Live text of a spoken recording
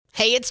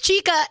Hey, it's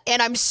Chica, and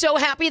I'm so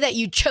happy that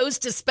you chose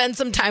to spend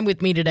some time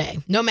with me today.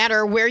 No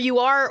matter where you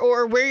are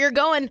or where you're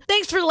going,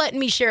 thanks for letting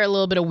me share a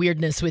little bit of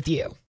weirdness with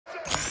you.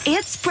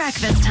 It's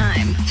breakfast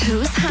time.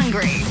 Who's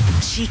hungry?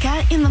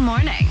 Chica in the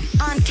morning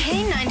on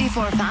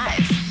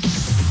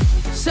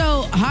K94.5.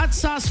 So, hot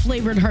sauce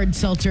flavored hard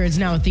seltzer is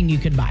now a thing you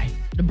could buy.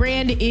 The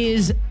brand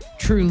is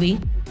Truly,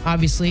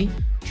 obviously.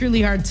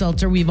 Truly Hard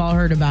Seltzer. We've all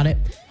heard about it.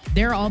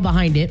 They're all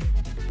behind it.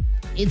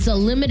 It's a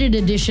limited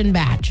edition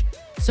batch.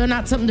 So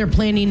not something they're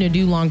planning to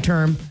do long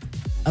term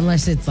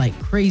unless it's like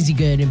crazy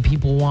good and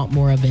people want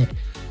more of it.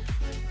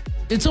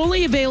 It's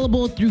only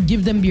available through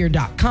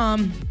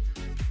GiveThemBeer.com.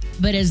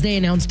 But as they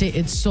announced it,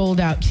 it's sold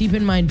out. Keep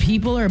in mind,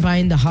 people are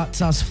buying the hot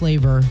sauce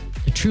flavor,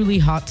 the Truly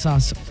hot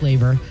sauce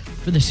flavor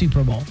for the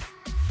Super Bowl.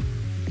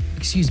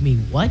 Excuse me,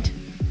 what?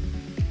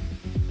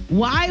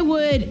 Why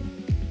would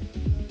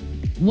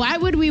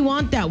we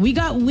want that? We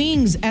got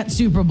wings at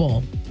Super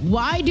Bowl.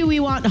 Why do we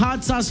want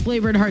hot sauce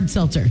flavored hard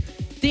seltzer?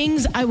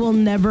 Things I will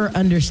never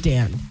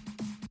understand.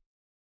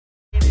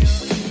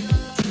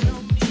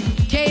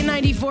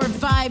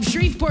 K94.5,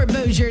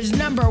 Shreveport-Bossier's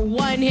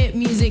 #1 hit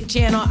music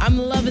channel. I'm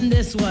loving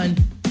this one.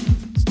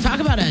 Let's talk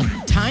about a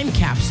time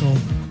capsule.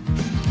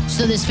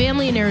 So this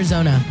family in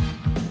Arizona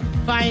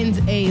finds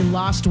a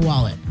lost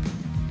wallet,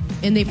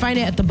 and they find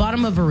it at the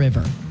bottom of a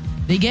river.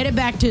 They get it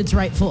back to its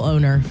rightful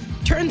owner.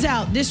 Turns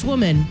out this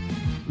woman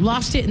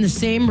lost it in the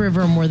same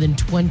river more than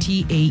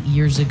 28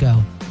 years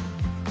ago.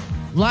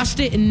 Lost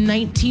it in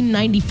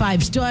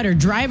 1995. Still had her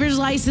driver's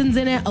license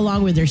in it,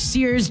 along with her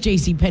Sears,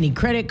 JCPenney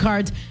credit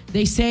cards.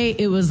 They say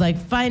it was like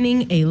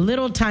finding a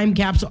little time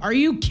capsule. Are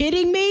you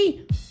kidding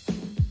me?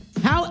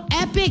 How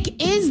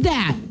epic is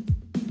that?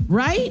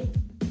 Right?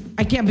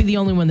 I can't be the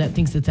only one that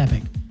thinks it's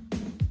epic.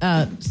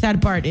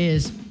 Sad part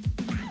is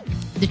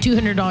the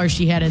 $200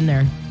 she had in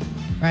there,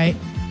 right?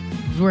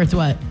 It was worth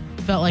what?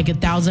 Felt like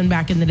 $1,000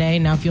 back in the day.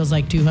 Now feels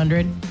like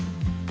 $200.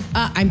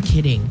 I'm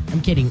kidding.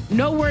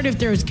 No word if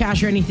there was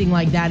cash or anything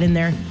like that in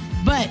there.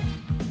 But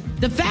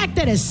the fact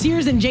that a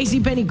Sears and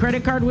JCPenney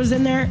credit card was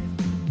in there,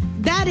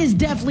 that is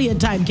definitely a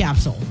time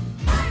capsule.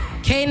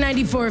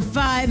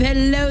 K94.5,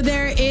 hello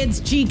there. It's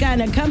Chica,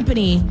 and a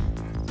company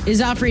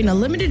is offering a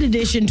limited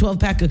edition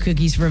 12-pack of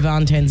cookies for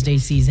Valentine's Day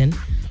season,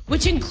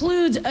 which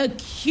includes a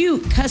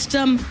cute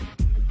custom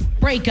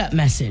breakup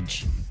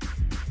message.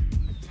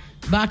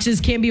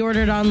 Boxes can be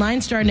ordered online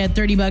starting at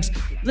 $30.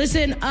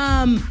 Listen,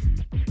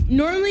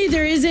 normally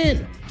there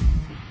isn't,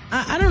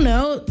 I don't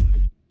know.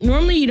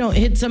 Normally you don't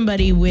hit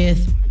somebody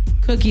with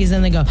cookies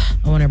and they go,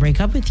 I want to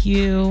break up with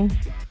you.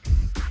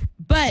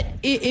 But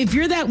if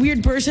you're that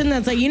weird person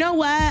that's like, you know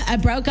what? I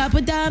broke up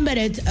with them, but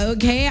it's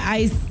okay.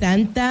 I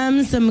sent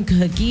them some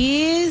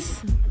cookies.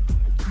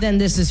 Then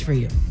this is for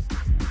you.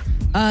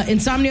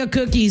 Insomnia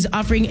Cookies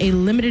offering a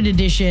limited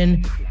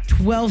edition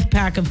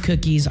 12-pack of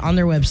cookies on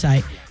their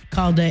website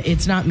called the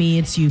It's Not Me,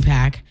 It's You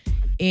pack.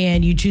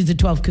 And you choose the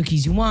 12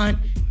 cookies you want,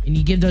 and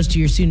you give those to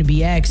your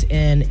soon-to-be ex,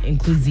 and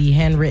includes the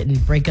handwritten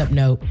breakup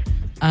note.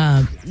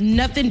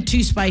 Nothing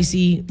too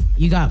spicy.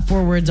 You got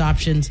 4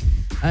 options.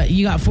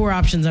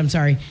 I'm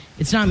sorry.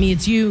 It's not me,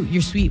 it's you.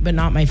 You're sweet, but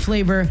not my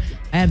flavor.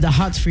 I have the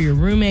hots for your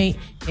roommate,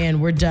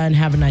 and we're done.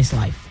 Have a nice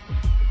life.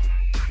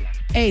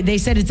 Hey, they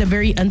said it's a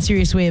very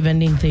unserious way of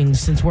ending things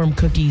since warm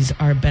cookies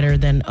are better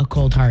than a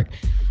cold heart.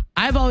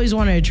 I've always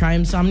wanted to try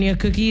Insomnia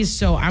Cookies,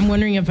 so I'm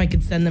wondering if I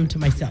could send them to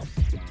myself.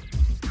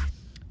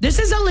 This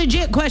is a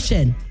legit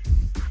question.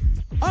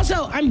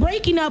 Also, I'm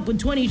breaking up with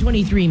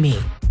 2023 me.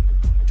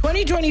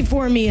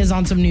 2024 me is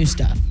on some new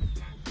stuff.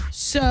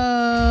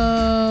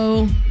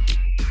 So,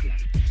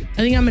 I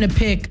think I'm going to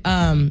pick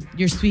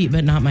You're Sweet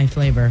But Not My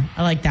Flavor.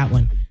 I like that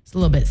one. It's a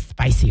little bit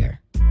spicier.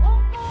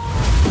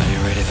 Are you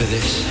ready for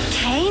this?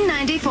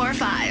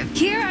 K94.5.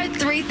 Here are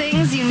 3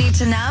 things you need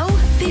to know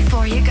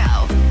before you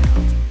go.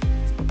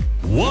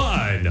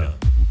 1.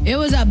 It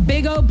was a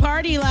big old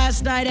party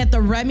last night at the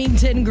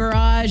Remington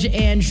Garage,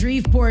 and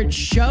Shreveport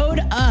showed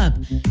up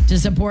to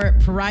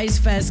support Prize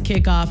Fest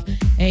kickoff.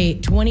 Hey,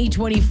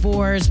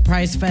 2024's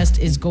Prize Fest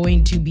is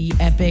going to be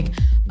epic.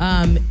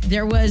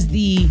 There was to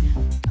me,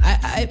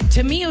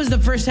 it was the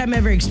first time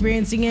ever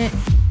experiencing it.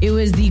 It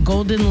was the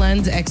Golden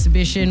Lens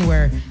exhibition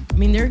where,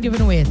 they were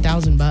giving away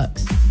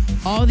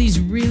 $1,000. All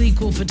these really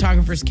cool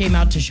photographers came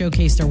out to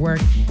showcase their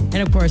work. And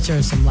of course, there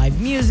was some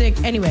live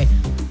music. Anyway,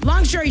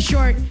 long story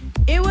short,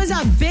 it was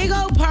a big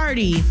old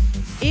party.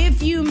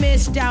 If you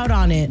missed out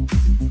on it,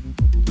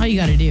 all you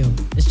got to do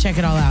is check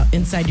it all out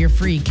inside your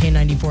free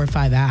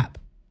K94.5 app.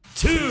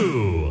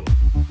 2.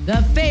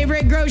 The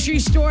favorite grocery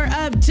store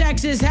of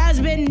Texas has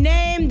been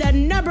named the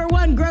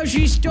 #1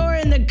 grocery store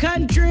in the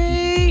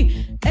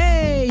country.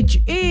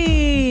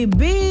 H-E-B.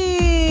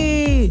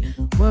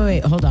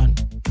 Wait, hold on.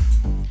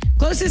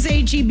 Closest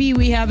H-E-B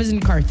we have is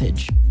in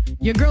Carthage.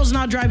 Your girl's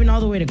not driving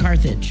all the way to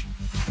Carthage.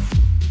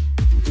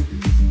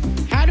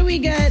 How do we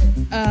get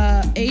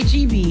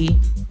H-E-B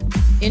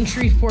in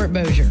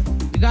Shreveport-Bossier?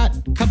 We got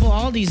a couple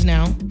Aldis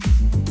now.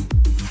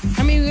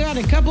 We got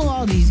a couple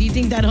Aldis. You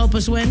think that'd help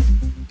us win?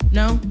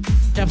 No?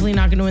 Definitely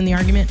not going to win the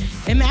argument.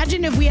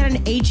 Imagine if we had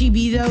an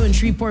HEB, though, in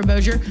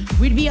Shreveport-Bossier.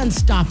 We'd be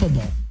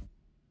unstoppable.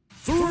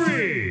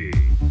 3.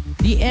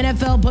 The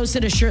NFL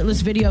posted a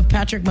shirtless video of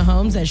Patrick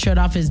Mahomes that showed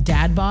off his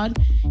dad bod.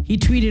 He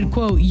tweeted,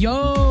 quote,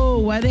 "Yo,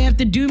 why they have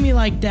to do me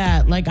like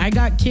that? Like, I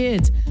got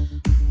kids."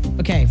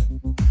 Okay.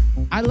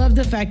 I love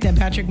the fact that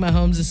Patrick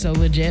Mahomes is so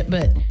legit,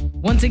 but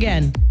once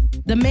again,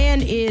 the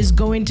man is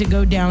going to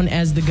go down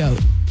as the GOAT.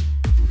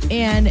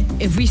 And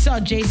if we saw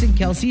Jason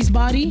Kelsey's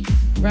body,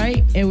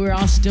 right, and we were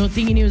all still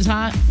thinking he was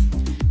hot,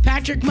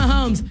 Patrick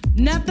Mahomes,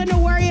 nothing to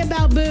worry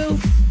about, boo.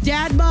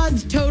 Dad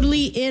bod's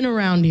totally in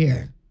around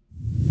here.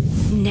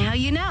 Now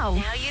you know.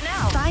 Now you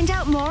know. Find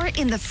out more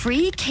in the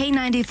free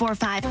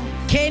K94.5.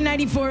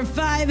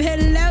 K94.5,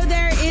 hello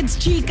there, it's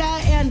Chica.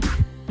 And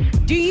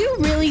do you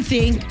really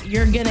think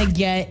you're going to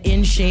get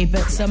in shape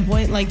at some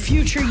point? Like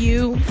future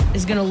you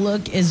is going to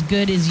look as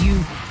good as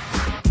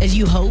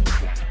you hope?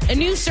 A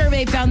new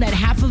survey found that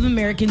half of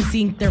Americans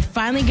think they're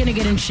finally going to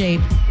get in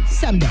shape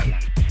someday.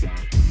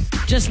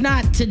 Just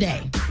not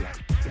today.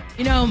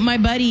 You know, my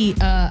buddy,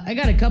 I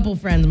got a couple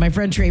friends. My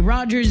friend Trey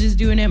Rogers is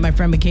doing it. My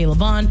friend Michaela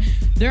Vaughn.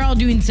 They're all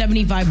doing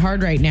 75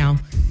 hard right now.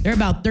 They're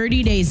about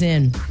 30 days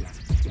in.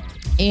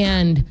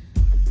 And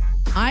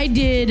I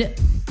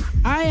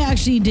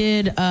actually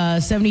did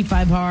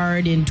 75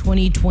 hard in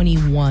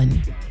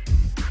 2021.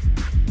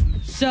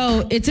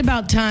 So it's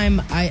about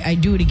time I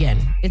do it again.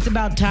 It's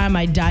about time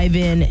I dive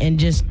in and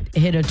just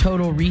hit a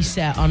total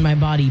reset on my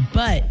body.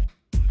 But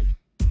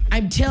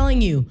I'm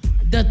telling you,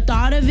 the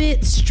thought of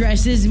it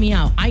stresses me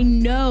out. I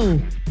know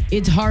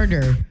it's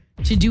harder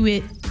to do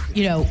it,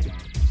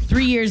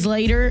 3 years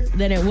later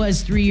than it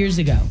was 3 years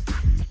ago.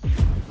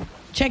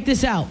 Check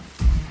this out.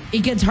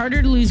 It gets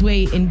harder to lose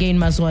weight and gain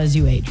muscle as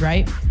you age,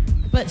 right?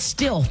 But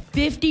still,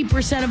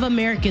 50% of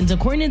Americans,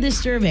 according to this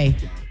survey,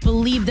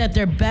 believe that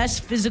their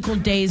best physical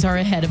days are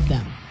ahead of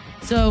them.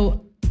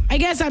 So I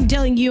guess I'm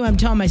telling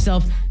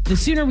myself, the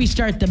sooner we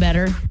start, the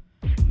better.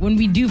 When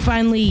we do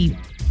finally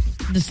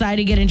decide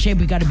to get in shape,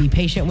 we got to be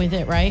patient with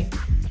it, right?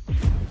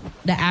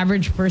 The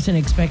average person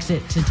expects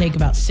it to take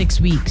about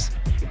 6 weeks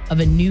of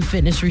a new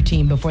fitness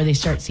routine before they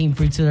start seeing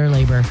fruits of their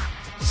labor.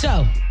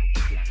 So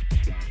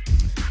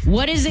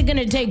what is it going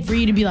to take for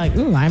you to be like,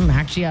 ooh, I'm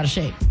actually out of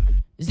shape?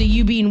 Is it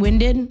you being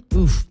winded?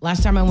 Oof.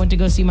 Last time I went to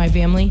go see my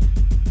family,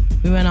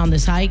 we went on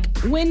this hike.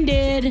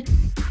 Winded.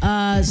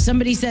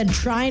 Somebody said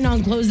trying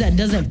on clothes that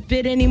doesn't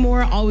fit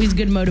anymore. Always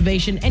good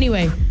motivation.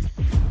 Anyway,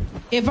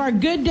 if our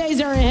good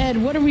days are ahead,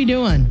 what are we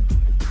doing?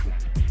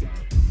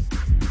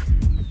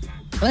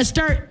 Let's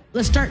start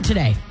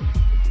today.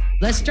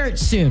 Let's start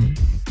soon.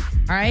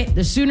 All right?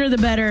 The sooner the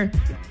better.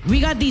 We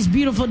got these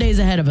beautiful days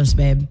ahead of us,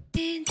 babe.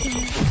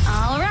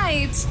 All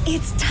right.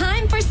 It's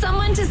time for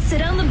someone to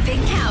sit on the big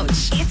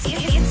couch.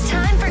 It's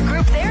time for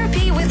group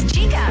therapy with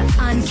Chica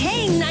on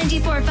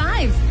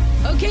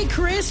K94.5. Okay,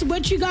 Chris,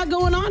 what you got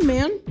going on,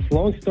 man?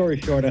 Long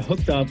story short, I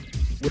hooked up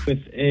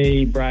with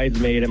a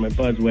bridesmaid at my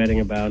bud's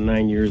wedding about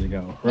 9 years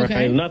ago. Right?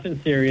 Okay. Nothing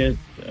serious,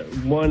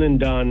 one and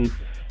done.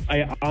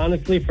 I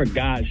honestly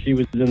forgot she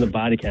was in the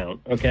body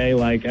count, okay?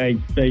 Like, I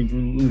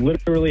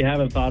literally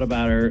haven't thought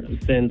about her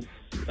since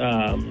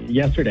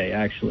yesterday,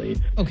 actually.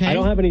 Okay. I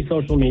don't have any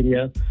social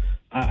media.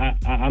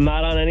 I'm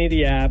not on any of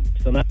the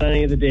apps. I'm not on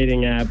any of the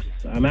dating apps.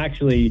 I'm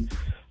actually,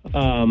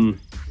 I'm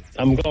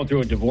going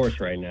through a divorce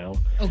right now.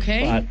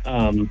 Okay.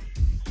 But,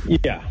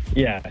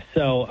 yeah.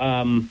 So,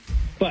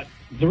 but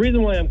the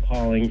reason why I'm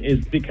calling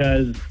is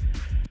because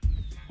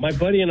my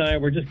buddy and I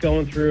were just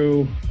going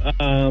through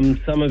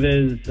some of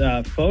his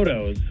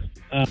photos,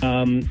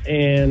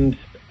 and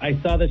I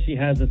saw that she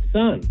has a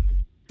son.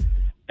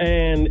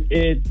 And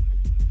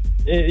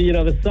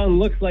the son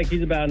looks like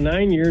he's about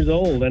 9 years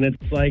old, and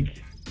it's like,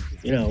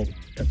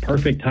 the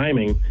perfect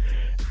timing.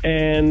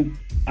 And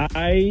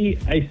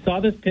I saw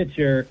this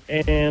picture,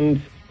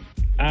 and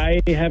I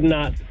have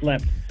not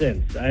slept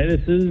since.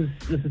 This is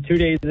 2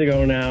 days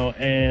ago now,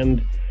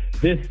 and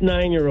this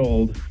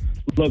 9-year-old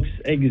looks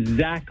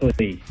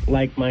exactly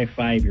like my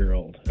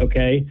 5-year-old.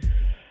 Okay,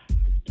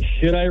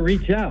 should I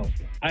reach out?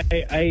 I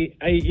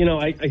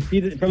see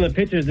that from the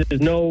pictures there's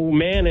no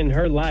man in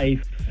her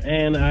life,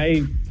 and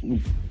I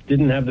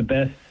didn't have the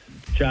best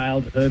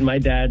childhood. My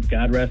dad,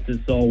 God rest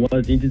his soul,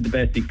 he did the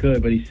best he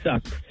could, but he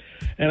sucked.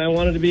 And I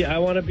want to be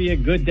a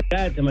good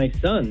dad to my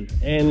son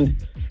and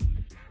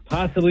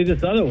possibly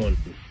this other one.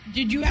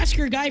 Did you ask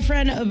your guy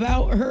friend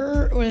about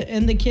her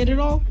and the kid at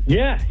all?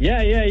 Yeah. He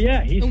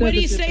said what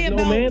did he say there's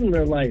about no man in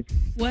her life?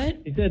 What?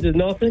 He said there's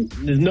no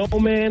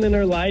man in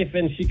her life,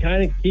 and she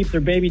kind of keeps her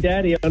baby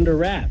daddy under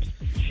wraps.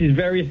 She's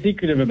very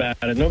secretive about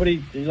it. Nobody,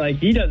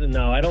 he doesn't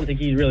know. I don't think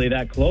he's really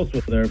that close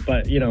with her,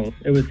 but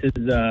it was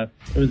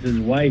his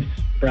wife's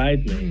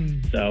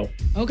bridesmaid. So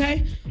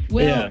okay.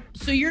 Well, yeah.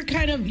 So you're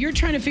trying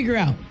to figure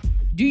out,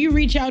 do you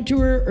reach out to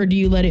her or do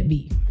you let it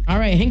be? All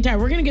right, hang tight.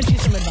 We're gonna get you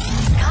some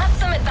advice. Got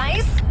some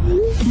advice?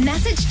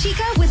 Message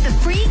Chica with the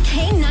free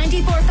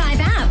K94.5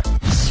 app.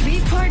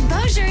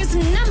 Shreveport-Bossier's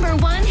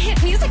 #1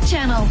 hit music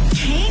channel,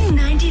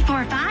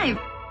 K94.5.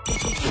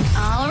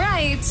 All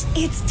right,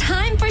 it's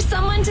time for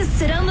someone to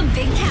sit on the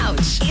big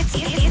couch.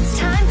 It's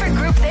time for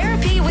group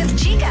therapy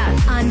with Chica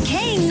on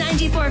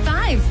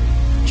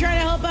K94.5. Trying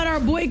to help out our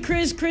boy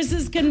Chris. Chris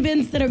is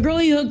convinced that a girl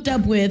he hooked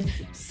up with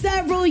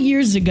several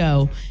years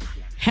ago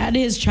had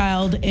his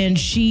child, and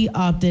she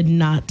opted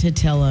not to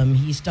tell him.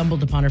 He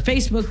stumbled upon her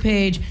Facebook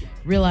page,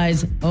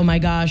 realized, oh my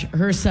gosh,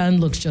 her son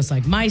looks just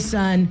like my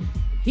son.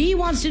 He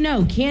wants to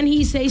know, can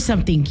he say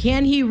something?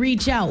 Can he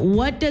reach out?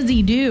 What does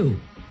he do?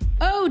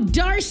 Oh,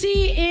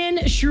 Darcy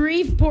in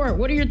Shreveport.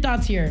 What are your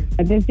thoughts here?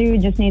 This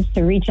dude just needs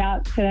to reach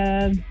out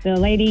to the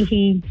lady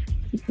he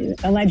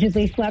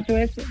allegedly slept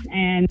with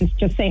and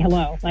just say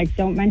hello. Like,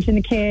 don't mention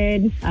the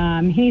kid.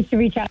 He needs to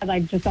reach out,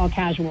 like, just all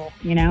casual,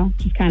 you know?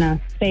 Just kind of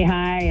say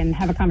hi and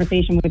have a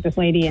conversation with this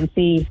lady and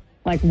see,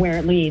 like, where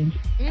it leads.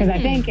 Because I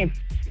think if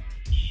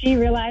she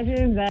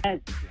realizes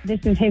that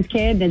this is his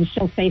kid, then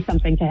she'll say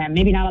something to him.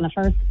 Maybe not on the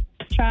first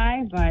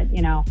try, but,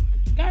 you know.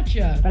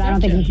 Gotcha. But I don't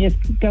think he should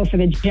just go for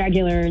the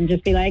jugular and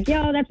just be like,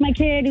 yo, that's my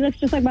kid. He looks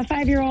just like my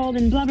 5-year-old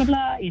and blah, blah,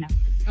 blah, you know.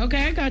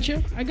 Okay, I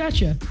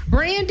gotcha.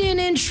 Brandon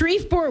in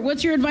Shreveport,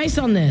 what's your advice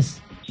on this?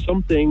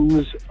 Some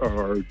things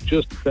are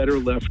just better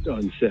left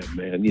unsaid,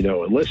 man. You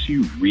know, unless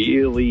you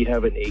really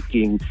have an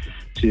aching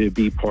to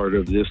be part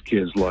of this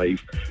kid's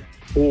life,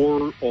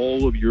 pour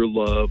all of your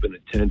love and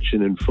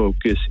attention and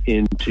focus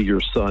into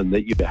your son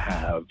that you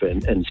have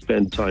and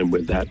spend time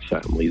with that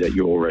family that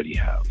you already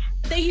have.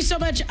 Thank you so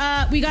much.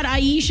 We got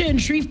Aisha in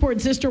Shreveport.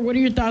 Sister, what are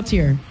your thoughts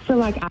here? I feel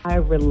like I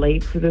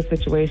relate to this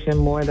situation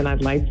more than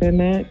I'd like to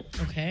admit.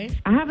 Okay.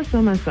 I have a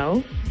son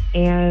myself,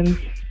 and,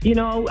 you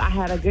know, I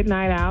had a good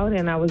night out,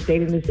 and I was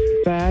dating this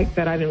bag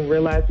that I didn't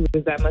realize he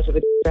was that much of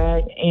a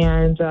bag,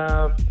 and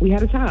we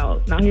had a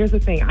child. Now, here's the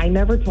thing. I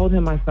never told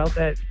him myself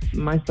that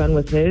my son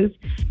was his,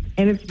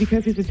 and it's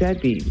because he's a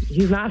deadbeat.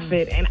 He's not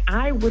fit, and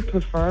I would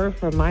prefer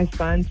for my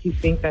son to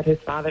think that his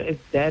father is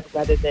dead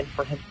rather than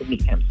for him to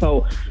meet him.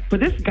 So for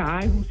this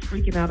guy who's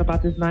freaking out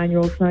about this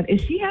 9-year-old son,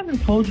 if she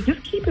hasn't told you,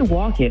 just keep it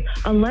walking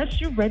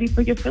unless you're ready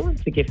for your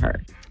feelings to get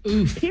hurt.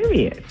 Oof.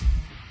 Period.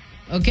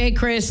 Okay,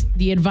 Chris,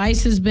 the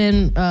advice has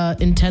been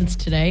intense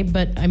today,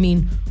 but, I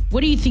mean,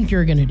 what do you think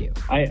you're going to do?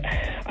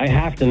 I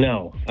have to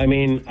know. I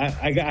mean, I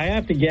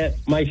have to get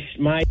my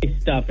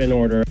stuff in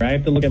order. I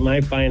have to look at my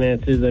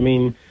finances. I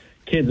mean,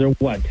 kids are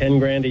what, 10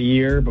 grand a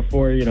year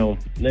before, you know,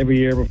 every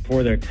year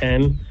before they're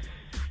 10.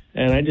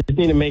 And I just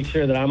need to make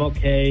sure that I'm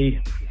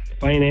okay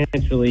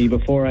financially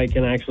before I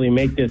can actually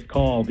make this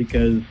call,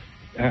 because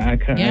I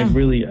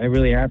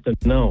really have to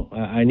know.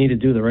 I need to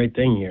do the right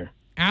thing here.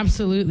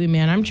 Absolutely,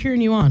 man. I'm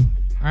cheering you on.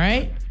 All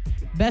right.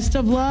 Best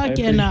of luck,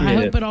 and I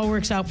hope it all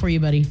works out for you,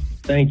 buddy.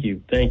 Thank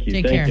you. Take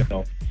care.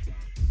 You.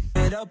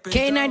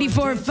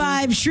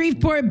 K94.5,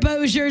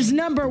 Shreveport-Bossier's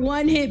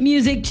 #1 hit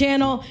music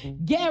channel.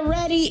 Get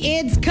ready,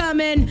 it's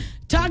coming.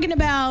 Talking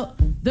about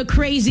the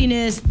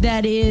craziness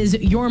that is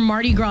your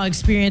Mardi Gras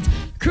experience.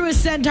 Crew of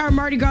Centaur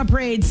Mardi Gras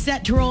Parade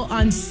set to roll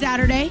on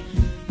Saturday,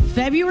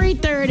 February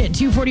 3rd at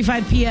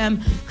 2:45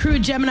 p.m. Crew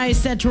of Gemini is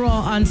set to roll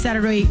on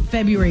Saturday,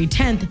 February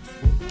 10th.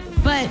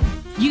 But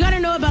you got to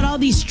know about all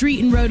these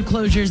street and road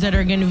closures that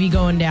are going to be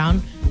going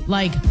down.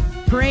 Like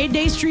parade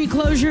day street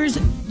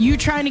closures, you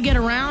trying to get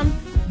around,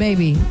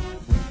 baby.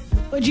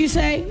 What'd you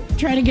say?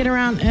 Trying to get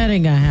around? That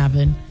ain't going to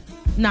happen.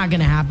 Not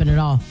going to happen at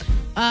all.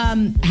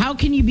 How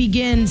can you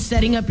begin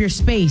setting up your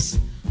space?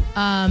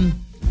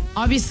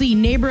 Obviously,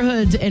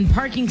 neighborhoods and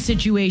parking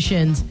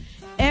situations.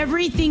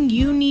 Everything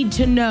you need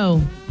to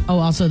know. Oh,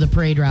 also the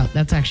parade route.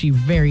 That's actually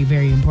very,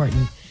 very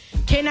important.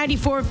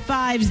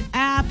 K94.5's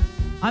app.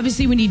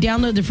 Obviously, when you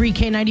download the free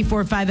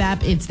K94.5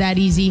 app, it's that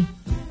easy.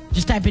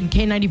 Just type in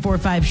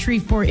K94.5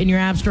 Shreveport in your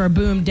app store.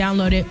 Boom,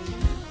 download it.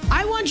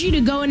 I want you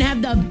to go and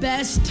have the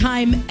best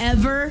time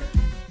ever.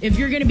 If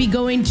you're going to be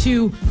going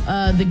to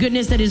the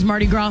goodness that is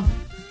Mardi Gras,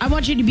 I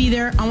want you to be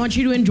there. I want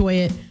you to enjoy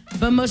it.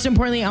 But most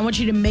importantly, I want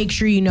you to make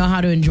sure you know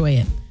how to enjoy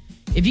it.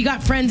 If you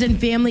got friends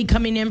and family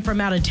coming in from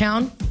out of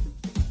town,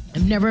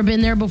 I've never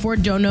been there before,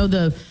 don't know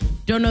the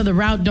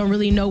route, don't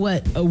really know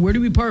where do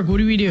we park, what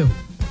do we do?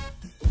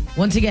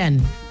 Once again,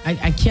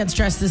 I can't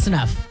stress this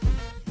enough.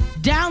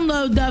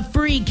 Download the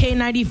free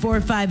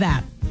K94.5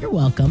 app. You're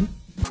welcome.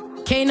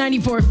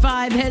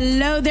 K94.5,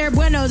 hello there,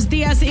 buenos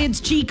dias, it's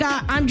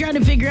Chica. I'm trying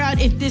to figure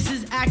out if this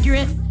is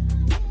accurate.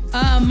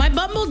 My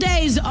Bumble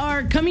days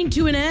are coming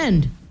to an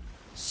end.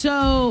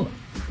 So,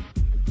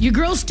 your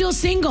girl's still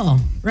single,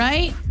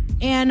 right?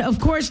 And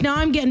of course, now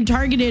I'm getting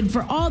targeted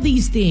for all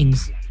these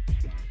things.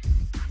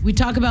 We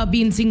talk about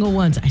being single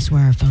once. I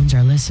swear our phones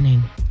are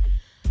listening.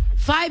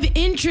 5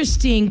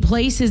 interesting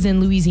places in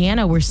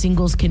Louisiana where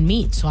singles can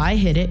meet. So I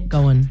hit it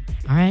going,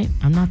 all right,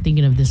 I'm not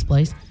thinking of this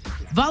place.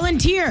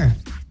 Volunteer.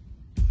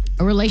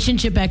 A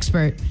relationship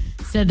expert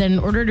said that in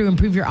order to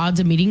improve your odds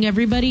of meeting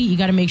everybody, you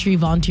got to make sure you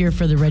volunteer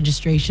for the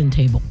registration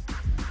table.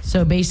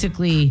 So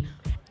basically,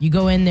 you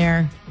go in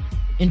there,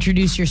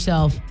 introduce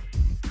yourself.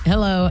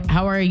 Hello,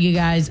 how are you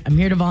guys? I'm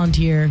here to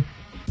volunteer.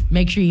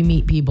 Make sure you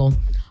meet people.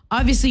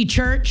 Obviously,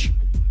 church.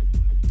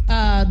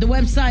 The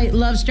website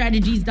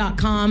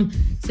lovestrategies.com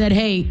said,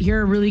 hey,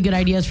 here are really good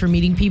ideas for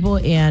meeting people,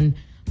 and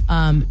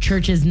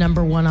church is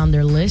number one on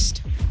their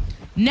list.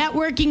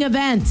 Networking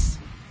events.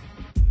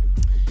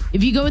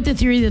 If you go with the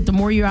theory that the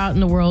more you're out in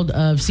the world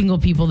of single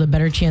people, the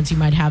better chance you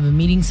might have of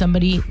meeting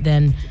somebody,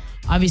 then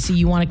obviously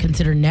you want to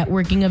consider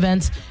networking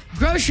events.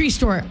 Grocery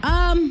store.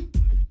 I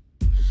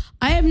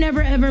have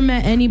never, ever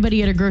met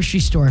anybody at a grocery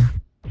store.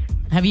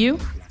 Have you?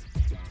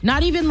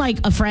 Not even like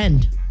a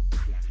friend.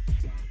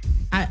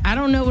 I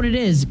don't know what it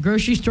is.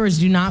 Grocery stores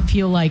do not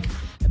feel like...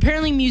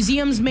 Apparently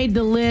museums made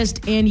the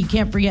list, and you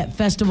can't forget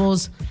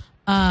festivals.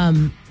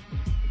 I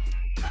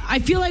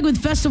feel like with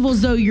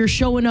festivals, though, you're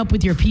showing up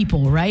with your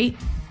people, right?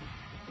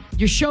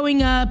 You're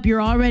showing up.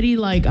 You're already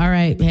like, all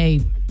right,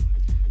 hey,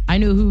 I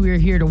know who we're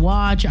here to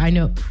watch. I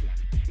know.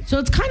 So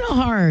it's kind of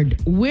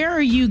hard. Where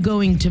are you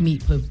going to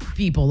meet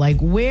people? Like,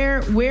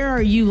 where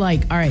are you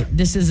like, all right,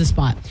 this is a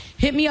spot.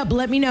 Hit me up.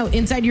 Let me know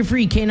inside your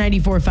free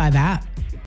K94.5 app.